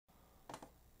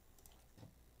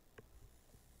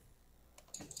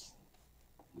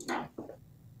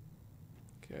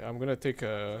Okay, I'm gonna take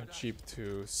a jeep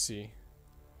to C.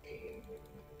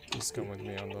 Please come with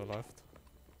me on the left.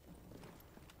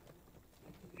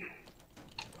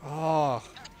 Ah,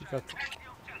 you got.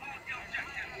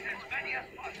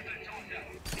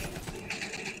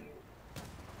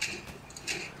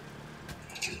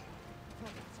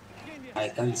 I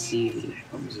can't see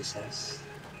from this house.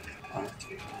 No.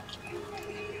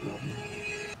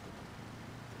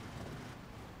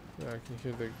 Yeah, I can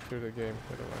hear the game,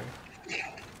 by the way.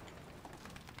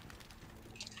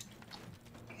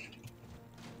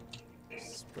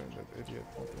 Sprint, that idiot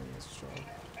not doing his job.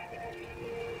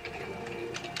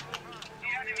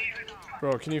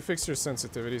 Bro, can you fix your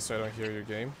sensitivity so I don't hear your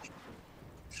game?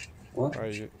 What? Or are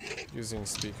you using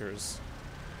speakers?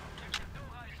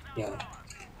 Yeah.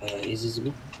 Is this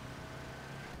good?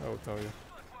 I will tell you.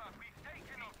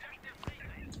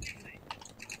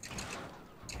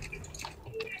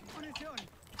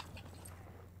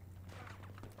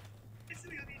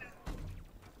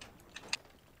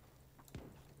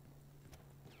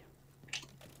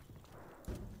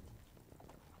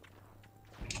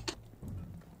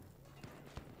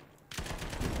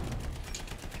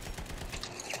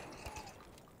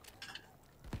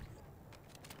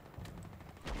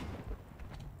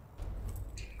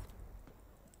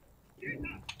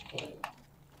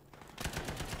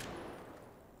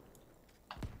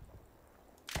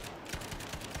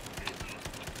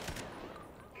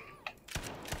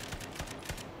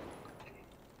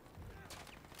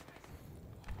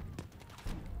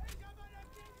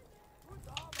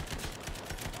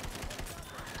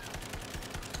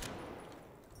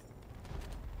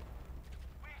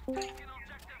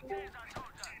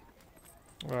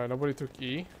 Alright, nobody took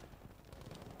E.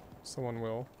 Someone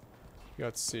will. You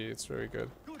got C, it's very good.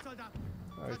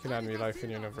 You can add me Life in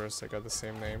Universe, I got the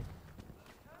same name.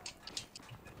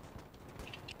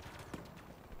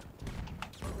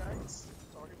 Guys,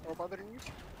 sorry for bothering you.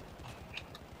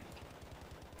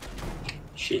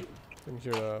 Shit. Didn't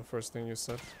hear the first thing you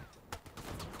said.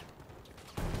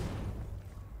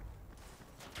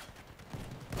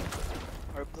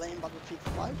 Are you playing Battlefield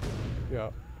 5?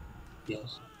 Yeah.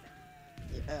 Yes.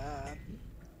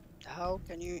 How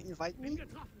can you invite me?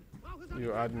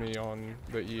 You add me on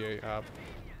the EA app.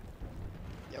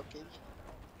 Yeah, okay.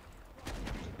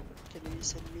 Can you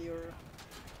send me your...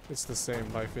 It's the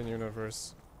same, Life in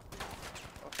Universe.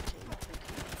 Okay, thank you.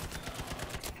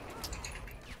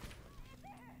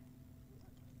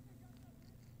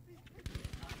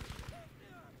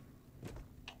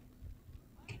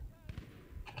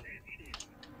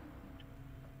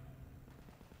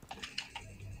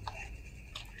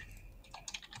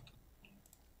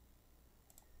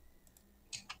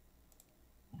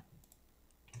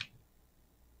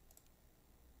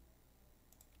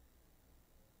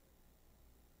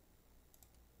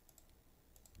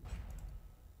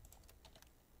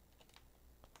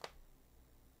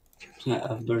 Yeah,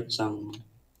 I've brought some.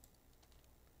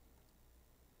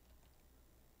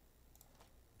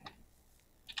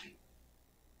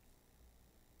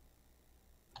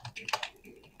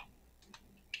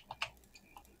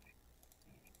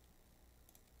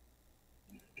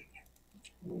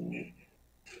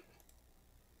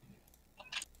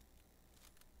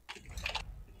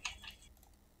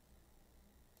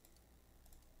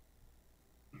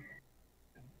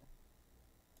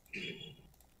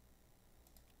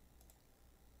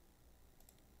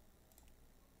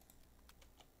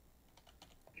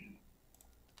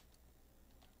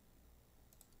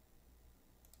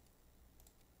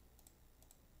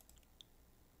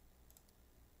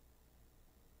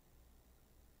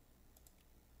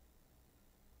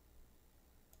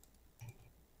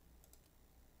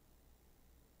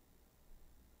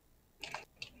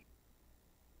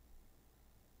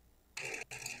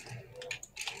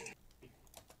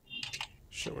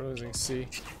 Shit, we're losing C.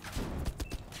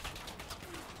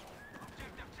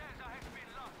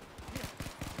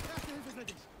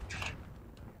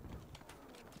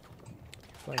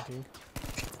 Flanking.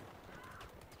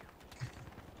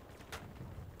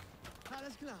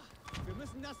 Alles klar. Wir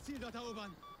müssen das Ziel dort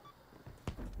erobern.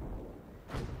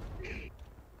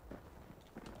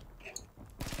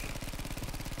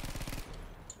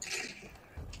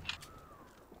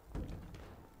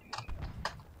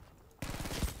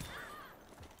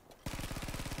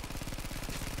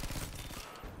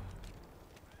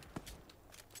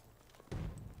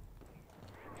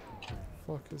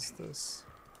 Fuck is this?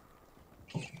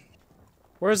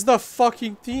 Where's the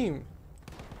fucking team?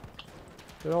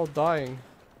 They're all dying.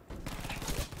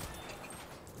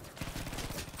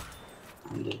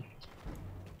 I'm dead.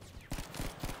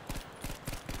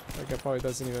 That guy probably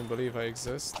doesn't even believe I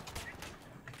exist.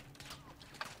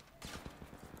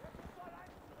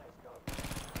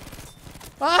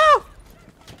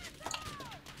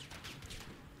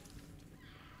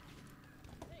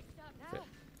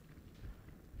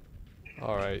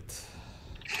 Alright.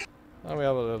 Now we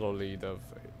have a little lead of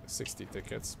 60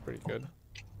 tickets. Pretty good.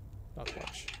 Not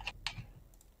much.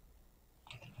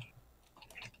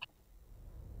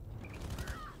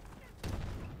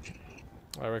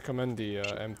 I recommend the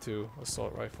M2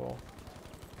 assault rifle.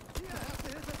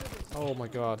 Oh my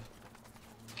god.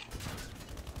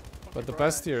 But the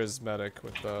best here is medic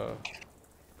with the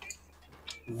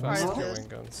fast killing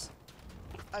guns.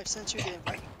 I've sent you the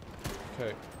invite.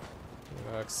 Okay. I'm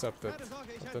gonna accept it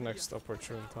at the next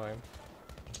opportune time.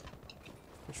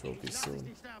 Which will be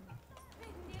soon.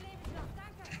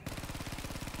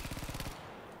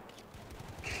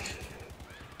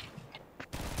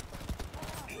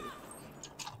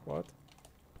 What?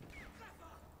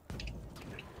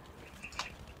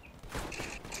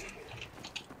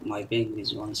 My ping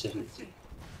is 170.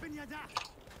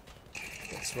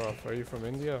 That's rough. Are you from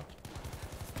India?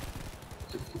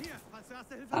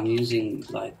 I'm using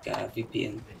like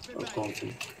VPN or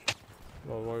content.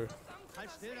 Well, why?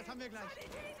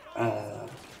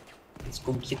 It's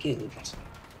complicated,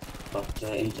 but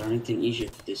internet in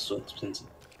Egypt is so expensive.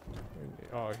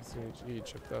 Oh, he's in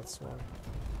Egypt, that's why.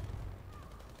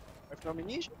 I'm from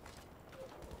Indonesia.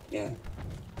 Yeah,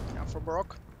 I'm from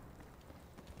Morocco.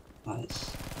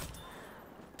 nice.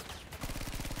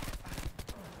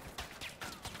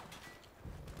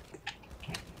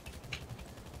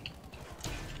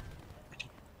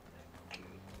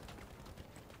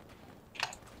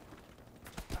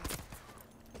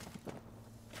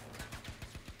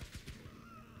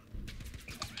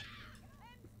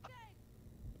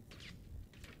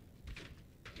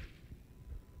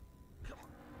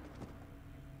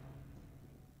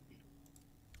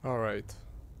 Alright.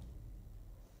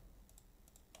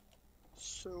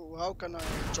 So how can I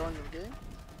join your game?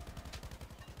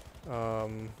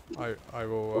 I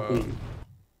will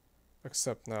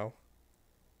accept now.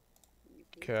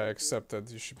 Okay, I accepted.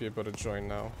 You should be able to join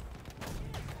now.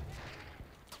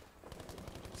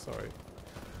 Sorry.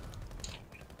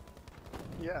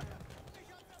 Yeah.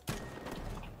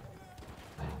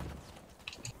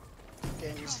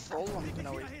 Game is full. I'm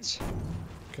gonna wait.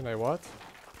 Can I what?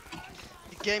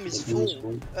 The game is The game is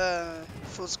full.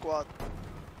 Full squad.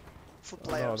 Full Oh,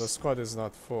 players. no, the squad is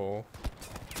not full.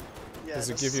 Yeah, Does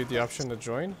it give you the option to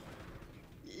join?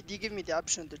 They give me the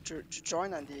option to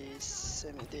join, and they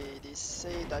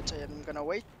say that I'm gonna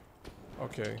wait.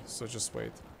 Okay, so just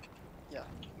wait. Yeah.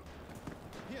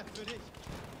 Hier, für dich.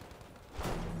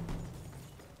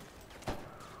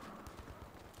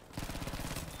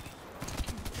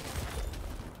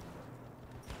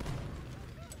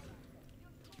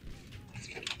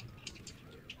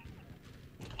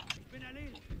 Ich bin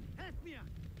erledigt. Helft mir!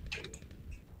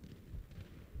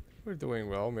 We're doing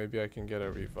well. Maybe I can get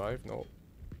a revive. No.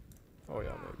 Oh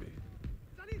yeah, maybe.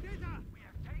 Sanitäter!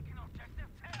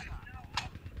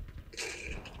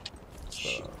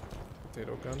 It's the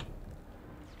potato gun.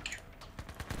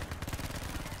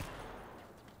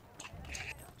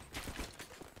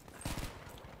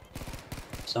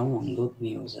 Someone got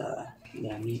me with a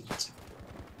grenade.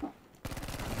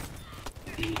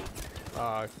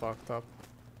 Ah, I fucked up.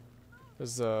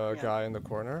 There's a guy in the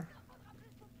corner.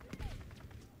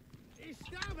 Ich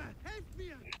sterbe! Helft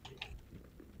mir!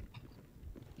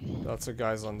 Lots of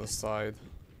guys on the side.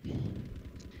 I'm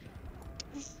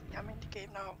in the game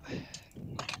now.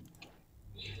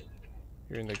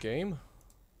 You're in the game?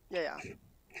 Yeah.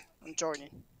 I'm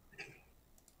joining.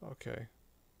 Okay.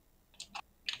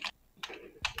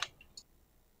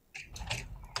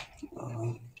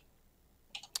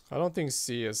 I don't think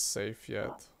C is safe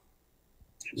yet.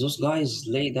 Those guys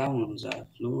lay down on the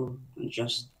floor and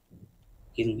just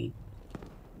kill me.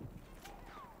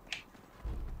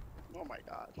 Oh my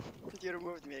god. You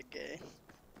removed me again.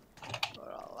 For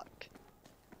all luck.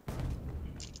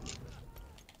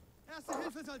 Erste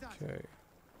Hilfe, Soldat! Okay.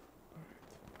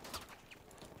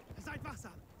 Seid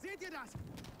wachsam! Seht ihr das?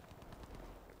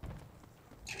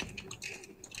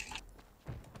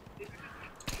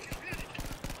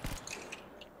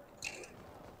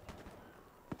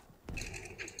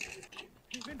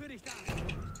 Ich bin für dich da!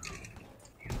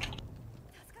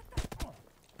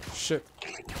 Shit.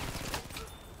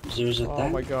 There's a Oh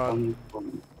tank my God. coming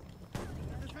from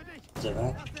Das ist für dich! the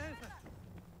back. Erste Hilfe!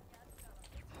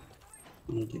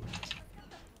 And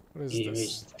What is he this?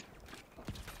 raised.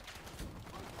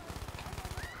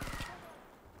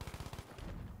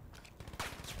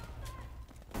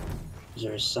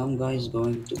 There's some guys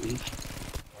going to be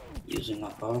using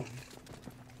a car.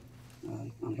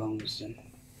 I'm going with them.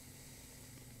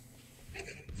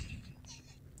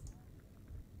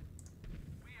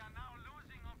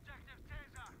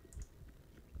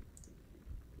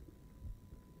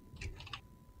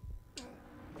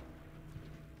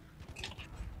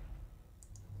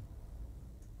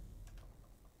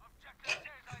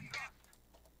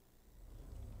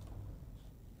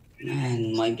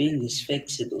 my ping is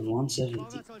fixed on 170.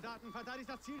 Vorwärtssoldaten, verteidigt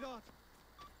das Ziel dort.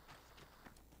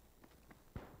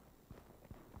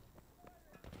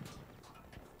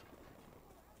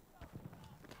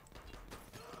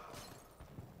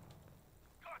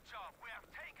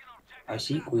 I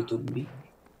see we took B.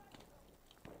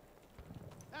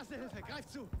 Erste Hilfe,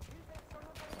 greift zu.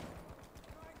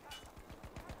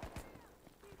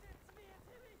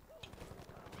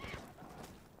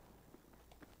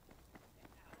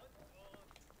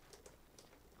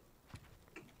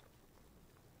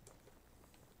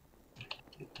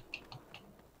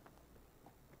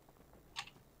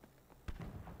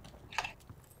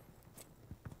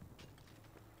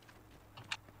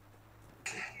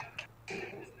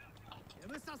 Ihr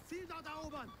müsst das Ziel dort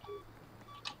erobern.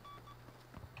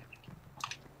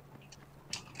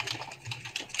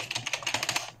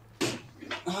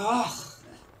 Ah,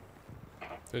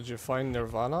 Did you find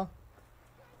Nirvana?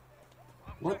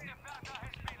 what?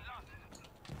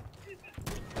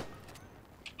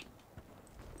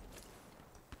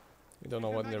 You don't know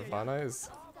what Nirvana is?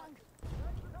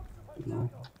 No.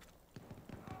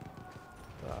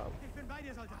 Ich bin bei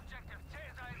dir, Soldat.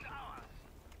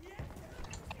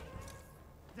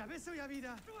 Da bist du ja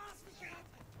wieder.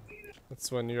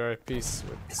 That's when you're at peace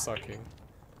with sucking.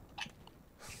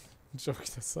 Joke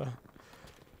that's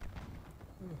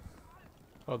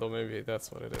although maybe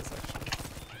that's what it is actually.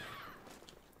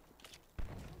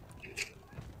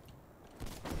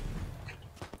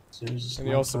 There's a And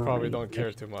you also sniper probably right don't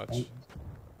care there. too much.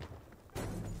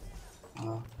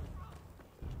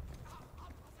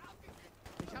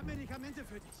 Ich habe Medikamente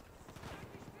für dich.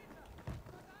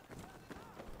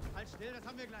 Halt still, das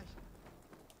haben wir gleich.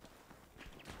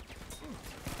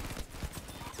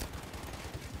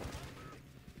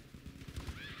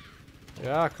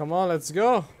 Yeah, come on, let's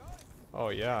go. Oh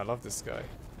yeah, I love this guy.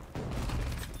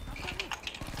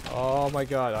 Oh my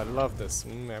god, I love this. Who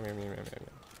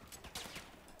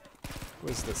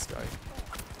is this guy?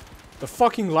 The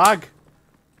fucking lag!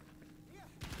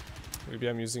 Maybe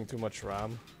I'm using too much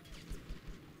RAM.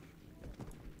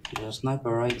 There's a sniper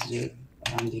right there,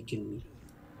 and they kill me.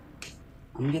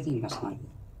 I'm getting a sniper.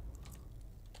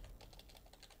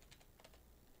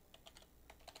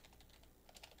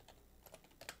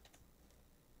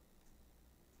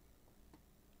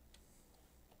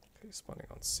 Okay, spawning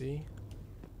on C.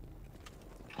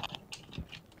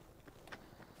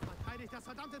 Verteidigt das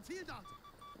verdammte Ziel dort.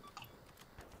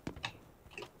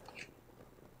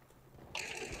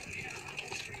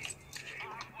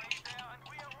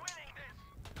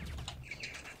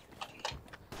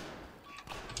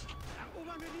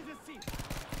 Erobern wir dieses Ziel.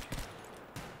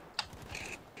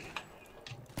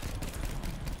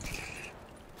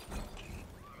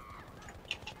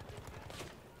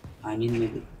 I need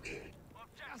medic.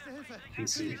 Erste Hilfe. Can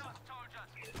see.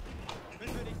 Bin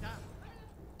für dich da.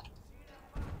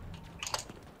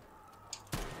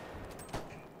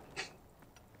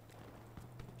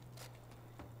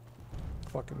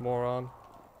 Fucking moron.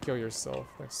 Kill yourself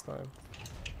next time.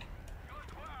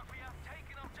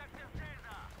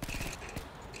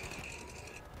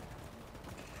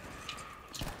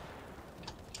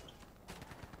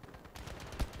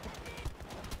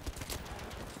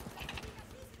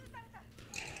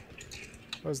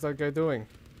 What's that guy doing?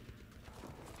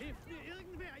 Hilft mir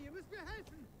irgendwer, ihr müsst mir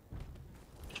helfen.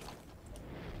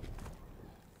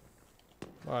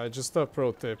 Alright, just a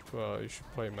pro tip, you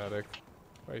should play medic.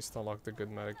 I used to unlock the good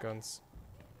medic guns.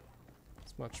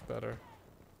 It's much better.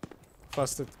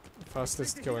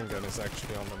 Fastest killing gun is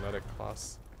actually on the medic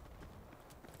class.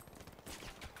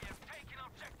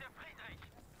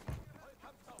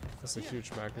 That's a huge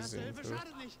Erste magazine Hilfe too.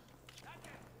 schadet nicht.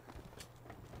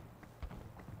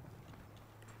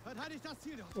 Verteidigt das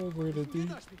Ziel dort. Oh, where did he?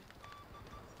 Kinderspiel.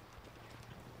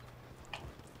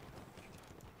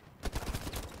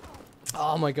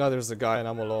 Oh my god, there's a guy and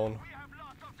I'm alone.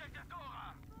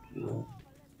 No.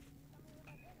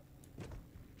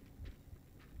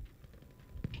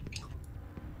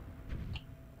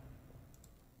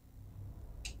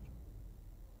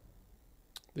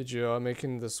 Did you make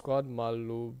in the squad,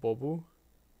 Malu Bobu?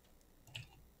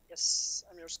 Yes,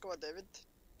 I'm your squad, David.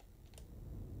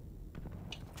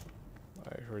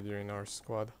 I heard you're in our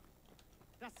squad.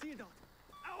 Das Ziel dort.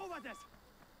 Erobert es.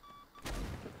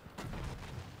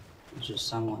 There's just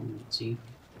someone, let's see.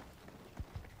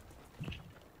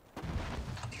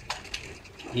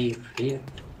 Here.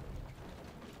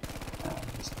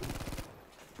 This guy.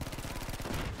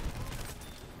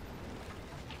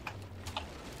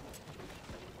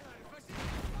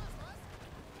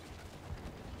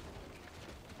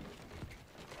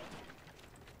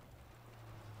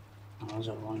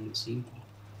 Another one, let's see.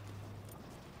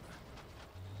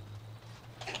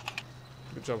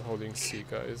 Good job holding C,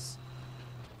 guys.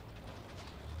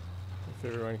 If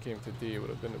everyone came to D, it would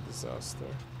have been a disaster.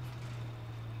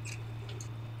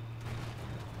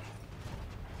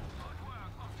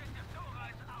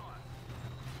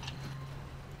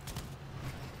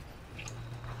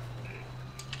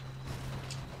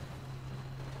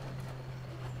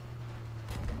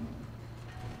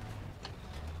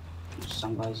 There's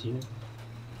some guys here.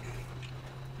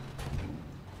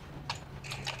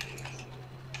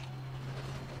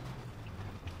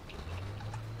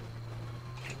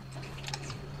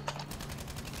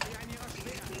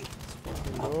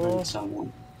 I've heard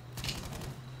someone.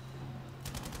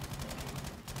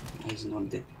 He's not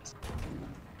dead.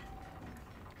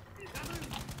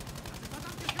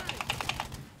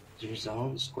 There's a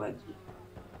whole squad here.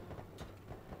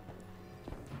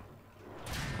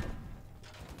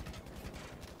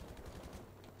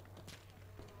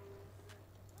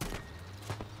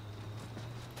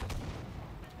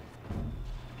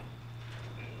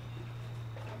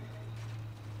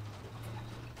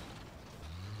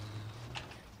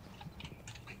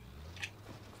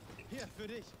 Hier, für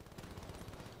dich.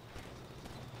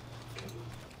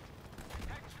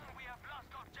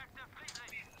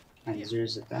 And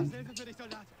there's a tank. Hilfe für dich,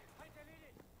 Soldat.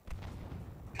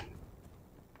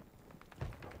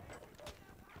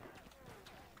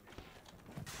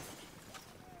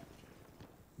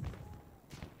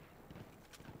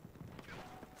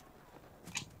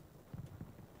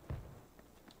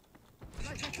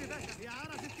 Gleich geht's dir besser. Ja,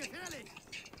 das ist gefährlich.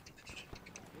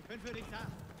 Ich bin für dich da.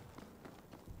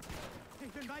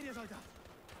 Ich bin bei dir, Soldat.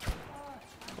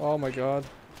 Oh my god.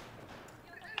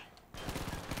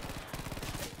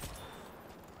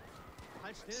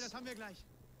 Halt still, das haben wir gleich.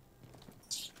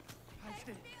 Halt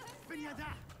still. Ich bin ja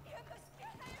da.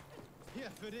 Hier,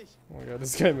 für dich. Oh my god,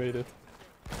 this guy made it.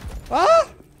 Ah!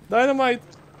 Dynamite!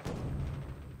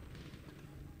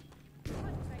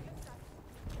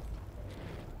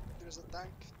 There's a tank.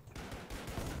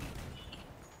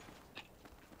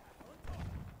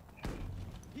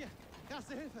 Hier,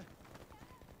 erste Hilfe.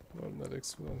 No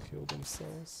medics won't heal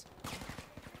themselves.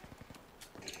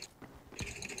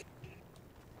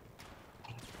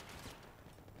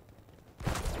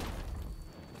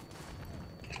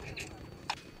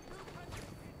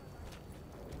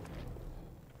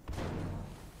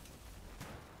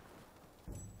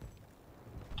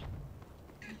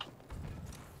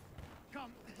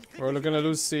 Komm. We're gonna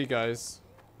lose C, guys.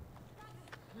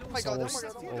 Oh my god, oh my Almost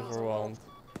god, oh my god. overwhelmed.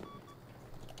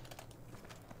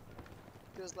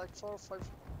 There's like 4 or 5.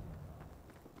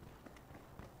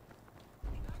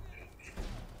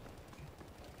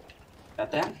 A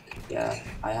tank? Yeah,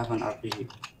 I have an RPG.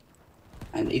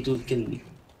 And it will kill me.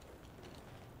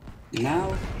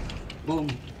 Now, boom.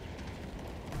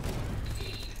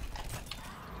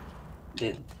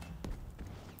 Dead.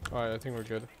 Alright, I think we're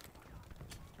good.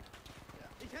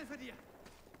 Ich helfe dir.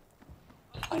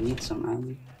 I need some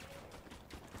ammo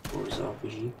for the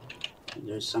RPG.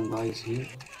 There's some guys here.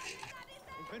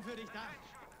 Ich bin für dich da.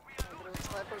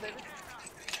 Sniper, David.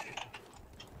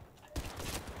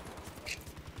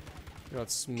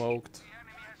 Got smoked.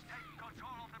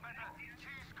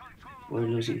 We're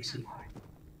losing C.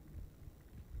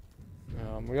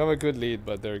 We have a good lead,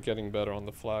 but they're getting better on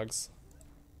the flags.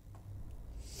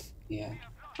 Yeah.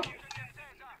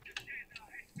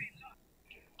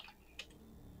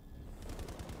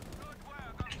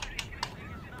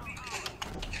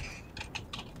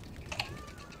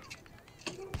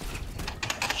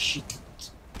 Shit.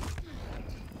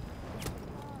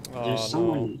 Oh, There's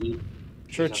someone no. in here.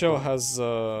 Churchill has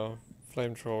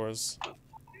flamethrowers.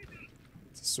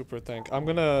 It's a super tank. I'm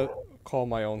gonna call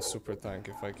my own super tank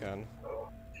if I can.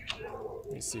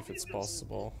 Let me see if it's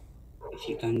possible. If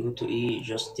you can go to E,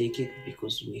 just take it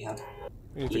because we have.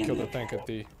 We need to kill the tank at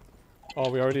D.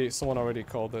 Oh, someone already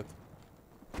called it.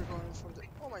 You're going for the.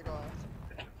 Oh my god.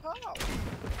 How?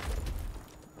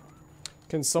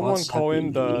 Can someone What's call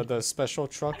in happening the special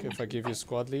truck if I give you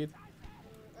squad lead?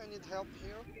 I need help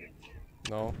here.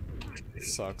 No? It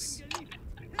sucks.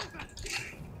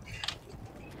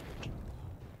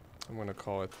 I'm gonna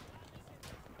call it.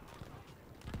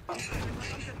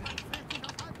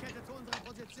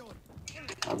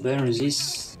 I'll burn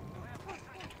this.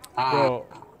 Ah, Bro,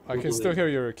 I can still hear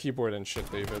your keyboard and shit,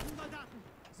 David.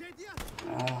 Seht ihr?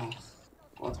 ah,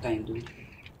 what can I do? Wait.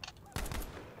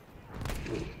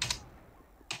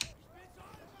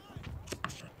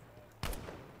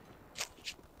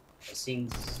 I think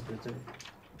this is better.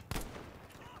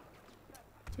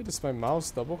 Dude, is my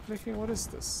mouse double clicking? What is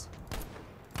this?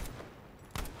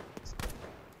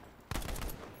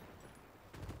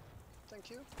 Thank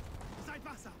you. Seid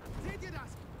wachsam. Seht ihr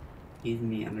das? Give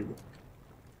me a minute.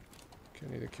 Okay,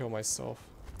 I need to kill myself.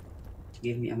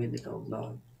 Give me a medical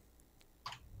blood.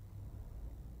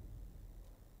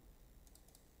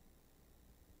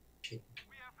 Shit.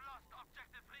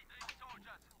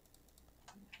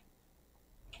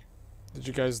 Did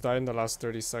you guys die in the last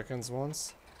 30 seconds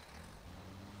once?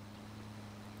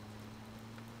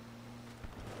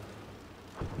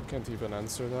 Can't even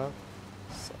answer that.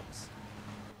 Sucks.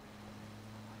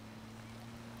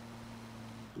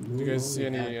 Do you guys see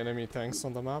any enemy tanks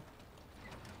on the map?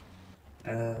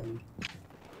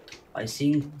 I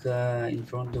think in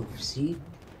front of C.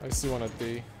 I see one at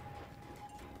D.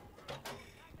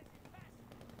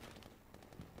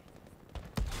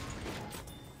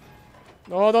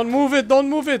 Oh, don't move it! Don't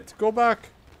move it! Go back!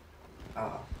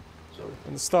 Ah, sorry.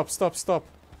 And stop, stop, stop.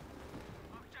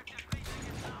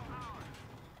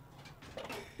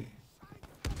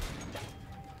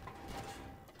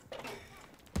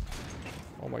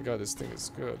 Oh my god, this thing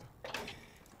is good.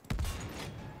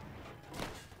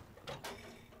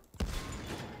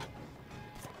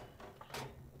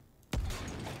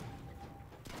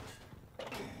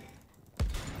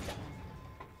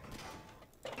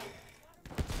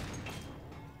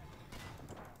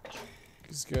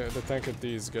 The tank at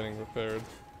D is getting repaired.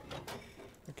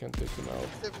 I can't take him out.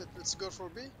 Let's go for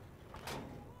B.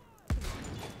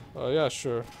 Yeah,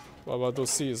 sure. Well, but those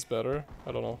C is better.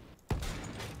 I don't know.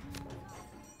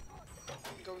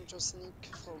 Going to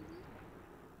sneak for B.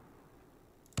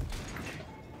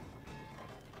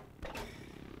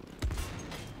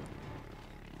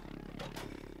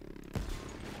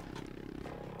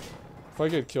 If I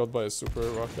get killed by a super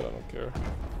rocket, I don't care.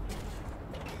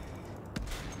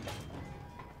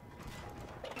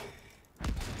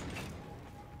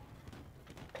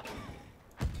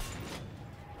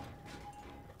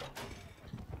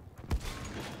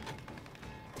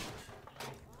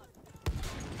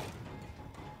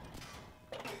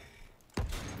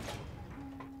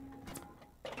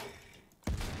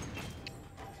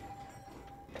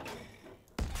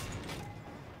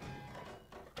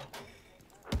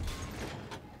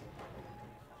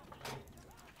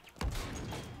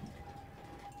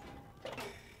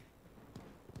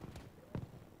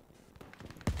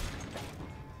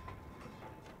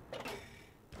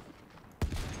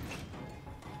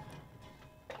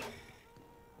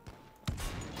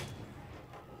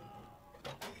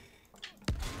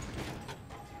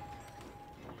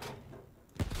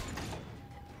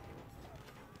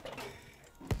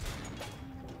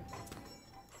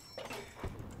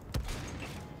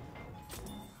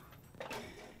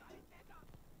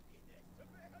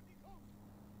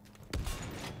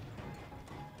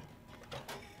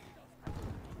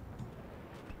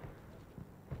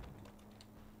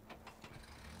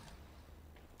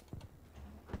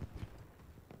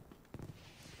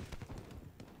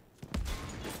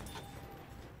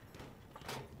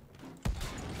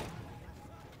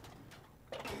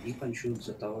 You can shoot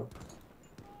the tower.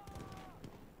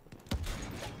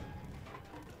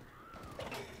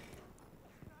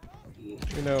 Yeah.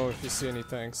 You know if you see any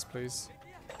tanks, please.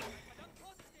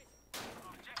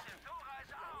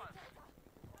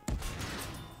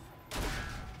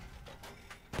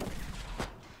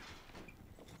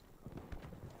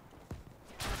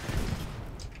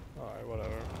 Alright,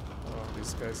 whatever. Oh,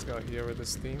 these guys got here with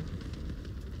this team.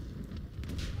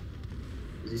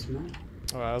 This man?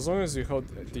 Alright, as long as you hold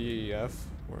DEF,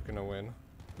 we're gonna win.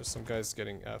 There's some guys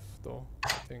getting F though,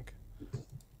 I think.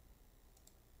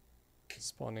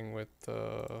 Spawning with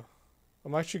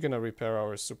I'm actually gonna repair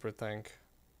our super tank.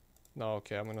 No,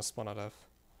 okay, I'm gonna spawn at F.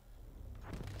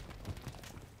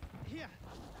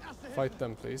 Fight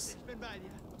them, please.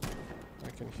 I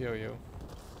can hear you.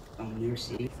 I'm near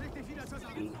C.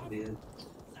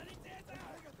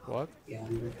 What? Yeah,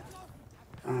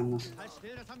 I'm not. Halt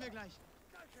still, das haben wir gleich.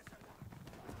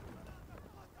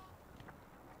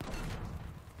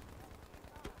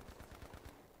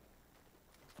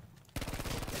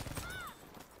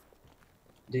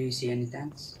 Do you see any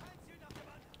tanks?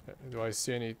 Do I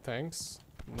see any tanks?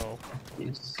 No.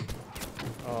 Yes.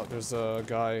 Oh, there's a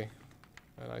guy,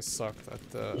 and I sucked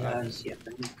at the. Yeah, I see a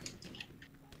tank.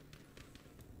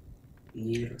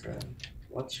 Near,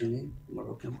 what's your name?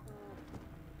 Moroccan?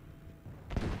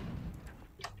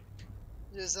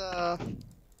 There's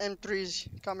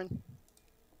M3 coming.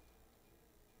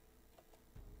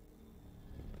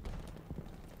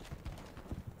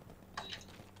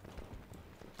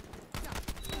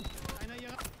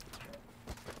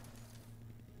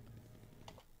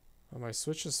 Are my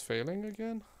switches failing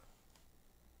again?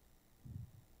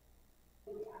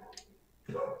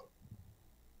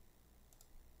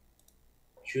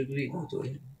 Should we go to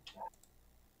it?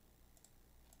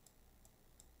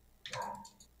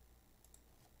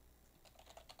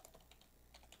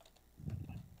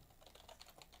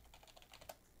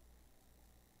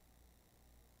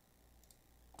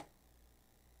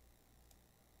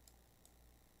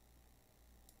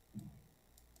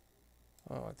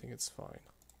 I think it's fine.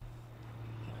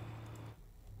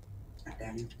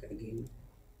 Damn it, again.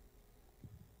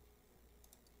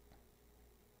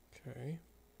 Okay.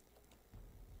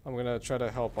 I'm gonna try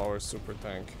to help our super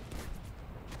tank.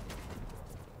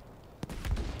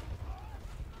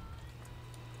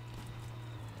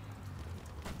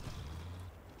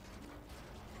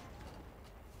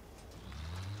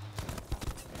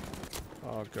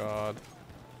 Oh god.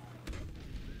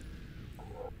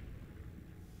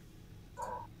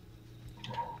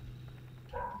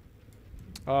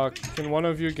 Can one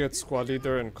of you get squad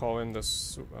leader and call in the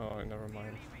oh, never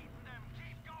mind.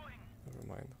 Never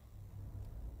mind.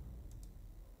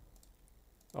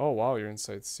 Oh wow, you're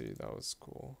inside C. That was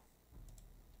cool.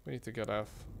 We need to get F.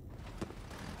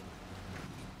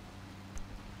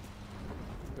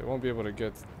 They won't be able to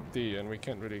get D, and we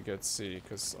can't really get C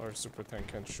because our super tank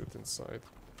can't shoot inside.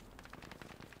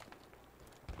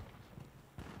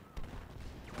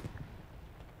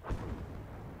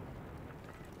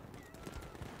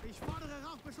 Ich fordere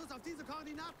Rauchbeschuss auf diese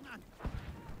Koordinaten an.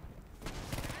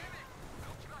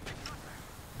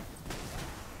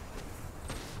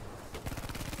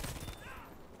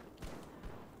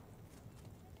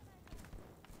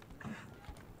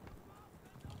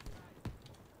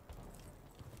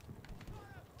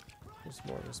 There's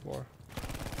more, there's more.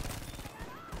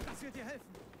 Das wird dir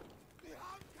helfen. Wir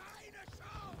haben keine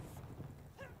Chance.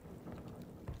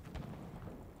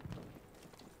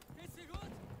 Geht's dir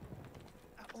gut?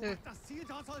 Erobert das Ziel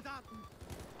dort, Soldaten.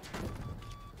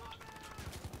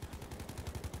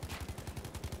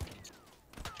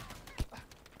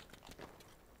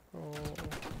 Oh.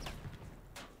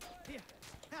 Hier,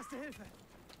 erste Hilfe.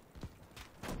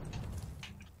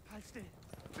 Halt still.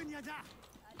 Bin ja da.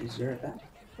 Is there that?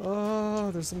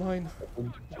 Oh, there's a mine.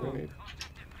 Grenade.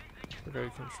 Okay, you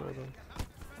control them.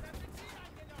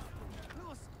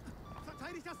 Los,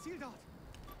 verteidigt das Ziel dort.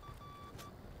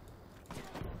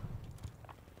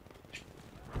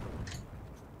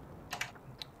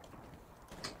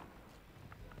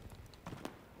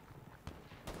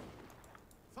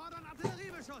 Fordern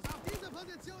Artilleriebeschuss auf diese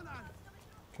Position an.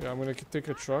 Okay, I'm gonna take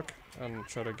a truck and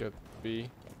try to get B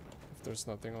if there's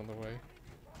nothing on the way.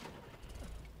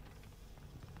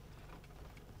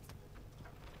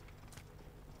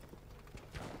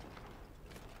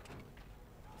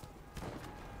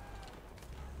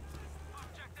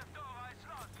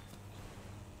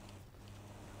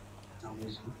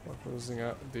 We're losing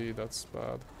at D, that's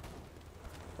bad.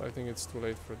 But I think it's too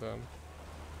late for them.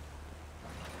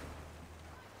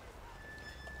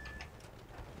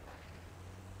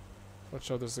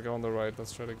 Watch out, there's a guy on the right,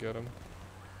 let's try to get him.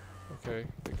 Okay,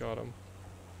 they got him.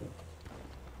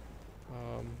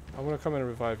 I'm gonna come and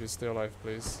revive you, stay alive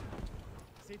please.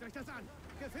 Seht euch das an.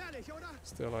 Gefährlich, oder?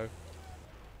 Stay alive.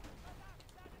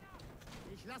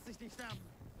 Ich lass dich nicht sterben.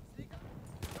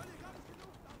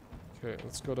 Okay,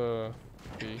 let's go to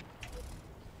B.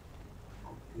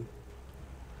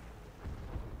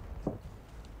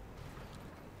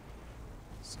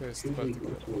 This guy's Should about we to go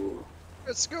get... to...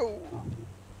 Let's go.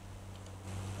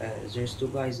 There's two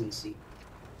guys in C.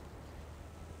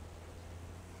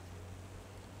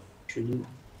 Should we...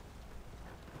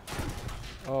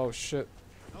 Oh shit.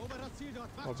 Erober das Ziel dort.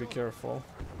 Oh, Macht be schon. careful.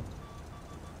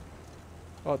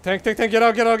 Oh, tank, tank, tank, get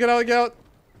out, get out, get out, get out!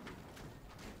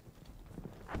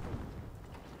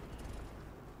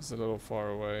 He's a little far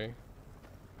away.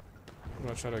 I'm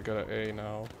gonna try to get an A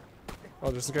now.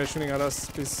 Oh, there's a guy shooting at us.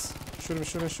 Please, shoot him,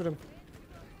 shoot him, shoot him.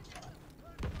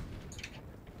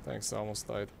 Thanks, I almost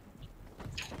died.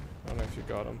 I don't know if you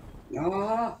got him.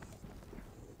 Ah!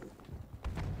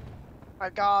 My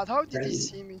god, how did he Really?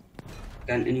 see me?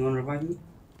 Can anyone revive me?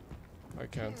 I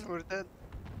can't. We're dead.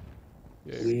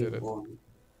 Yeah, you We did it. won.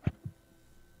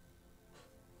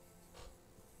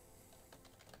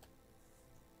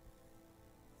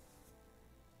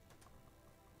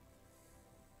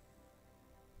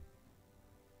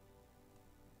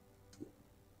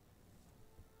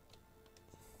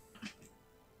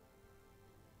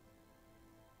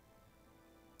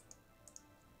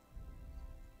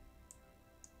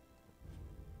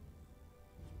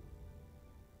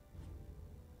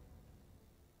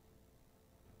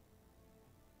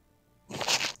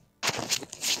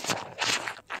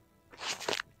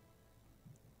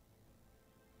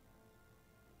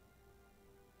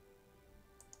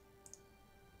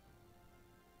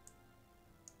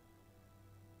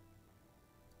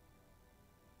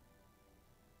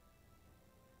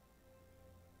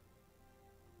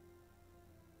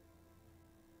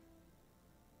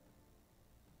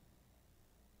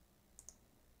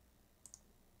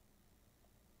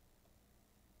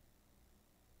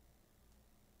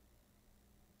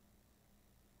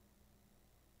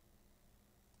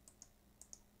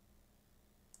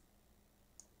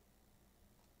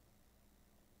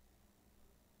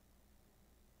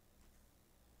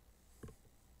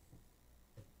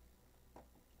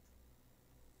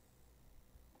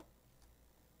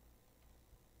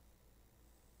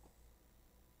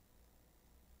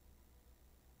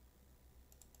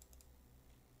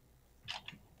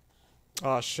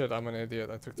 Ah shit, I'm an idiot.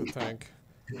 I took the tank.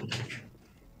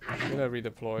 I'm gonna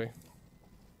redeploy.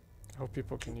 I hope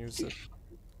people can use it.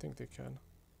 I think they can.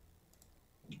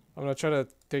 I'm gonna try to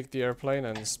take the airplane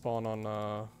and spawn on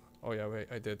oh yeah, wait,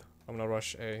 I did. I'm gonna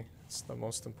rush A. It's the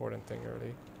most important thing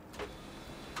early.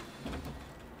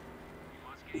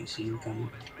 I see him coming.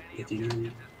 Getting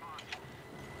in.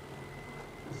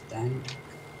 The tank.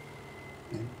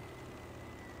 Yeah.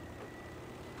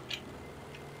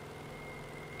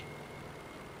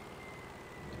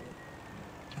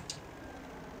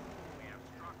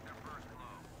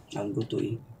 I'll go to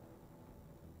E.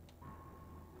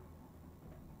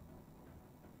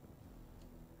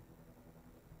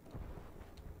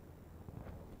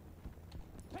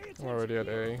 I'm already at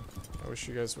A. I wish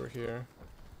you guys were here.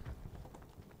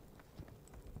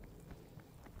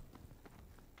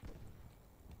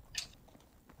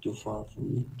 Too far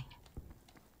from me.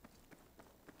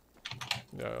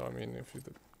 Yeah, I mean, if you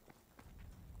did.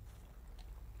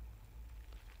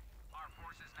 Our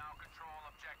forces now control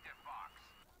objective Fox.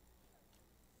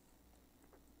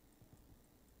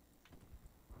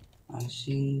 I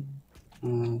think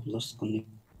lost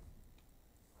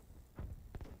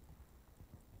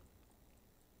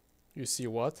You see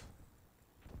what?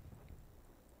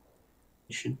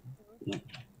 connection. No.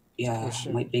 Yeah,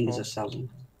 Pushing. my ping is Oh. 1,000.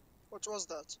 What was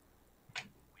that?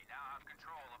 We now have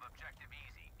control of objective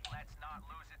Easy. Let's not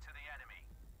lose it to the enemy.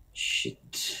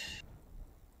 Shit.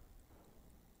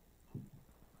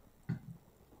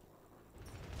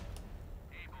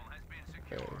 Able has been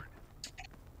Okay. secured.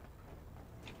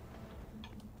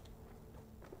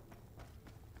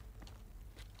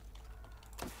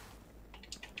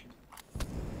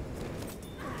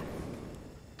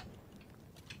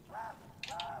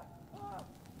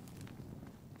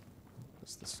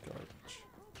 What's this garbage?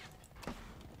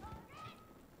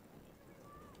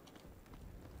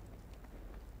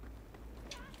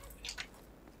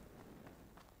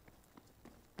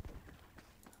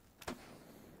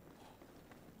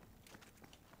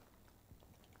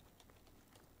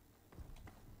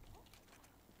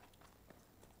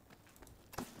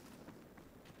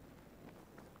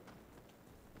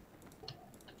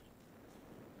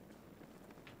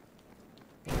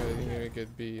 I didn't even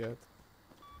get B yet.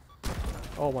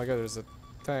 Oh my god, there's a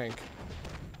tank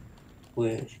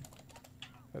Where?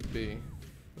 at B.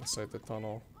 Inside the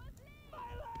tunnel.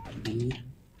 B?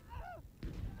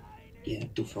 Yeah,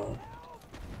 too far.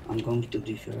 I'm going to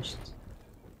D first.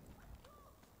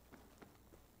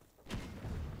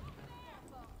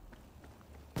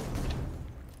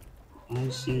 I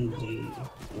think they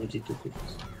already took it.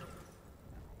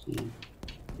 So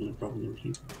no problem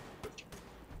here.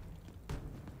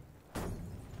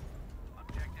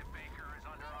 Objective Baker is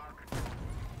under our control.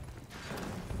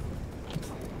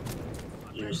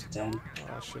 There's tank.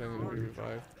 Ah shit, I need to be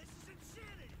revived.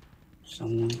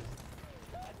 Someone.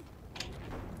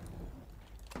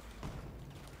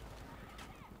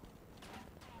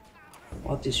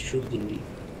 What is shooting me?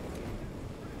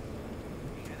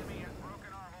 The enemy has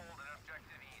broken our hold at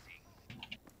objective Easy.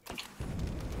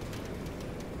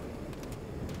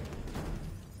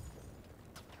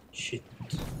 Shit.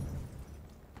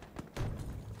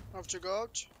 Have to go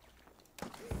out.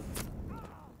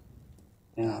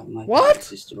 Yeah, my What?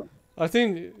 tank is strong. I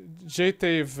think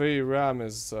JTV Ram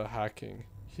is hacking.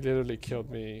 He literally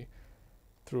killed me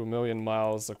through a million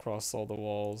miles across all the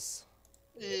walls.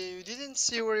 You didn't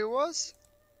see where he was?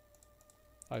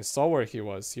 I saw where he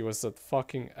was. He was at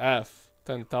fucking F,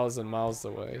 10,000 miles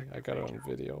away. I got it on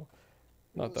video.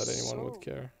 Not that anyone would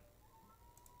care.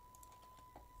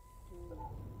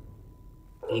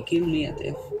 He killed me at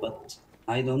F, but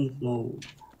I don't know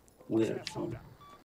where from.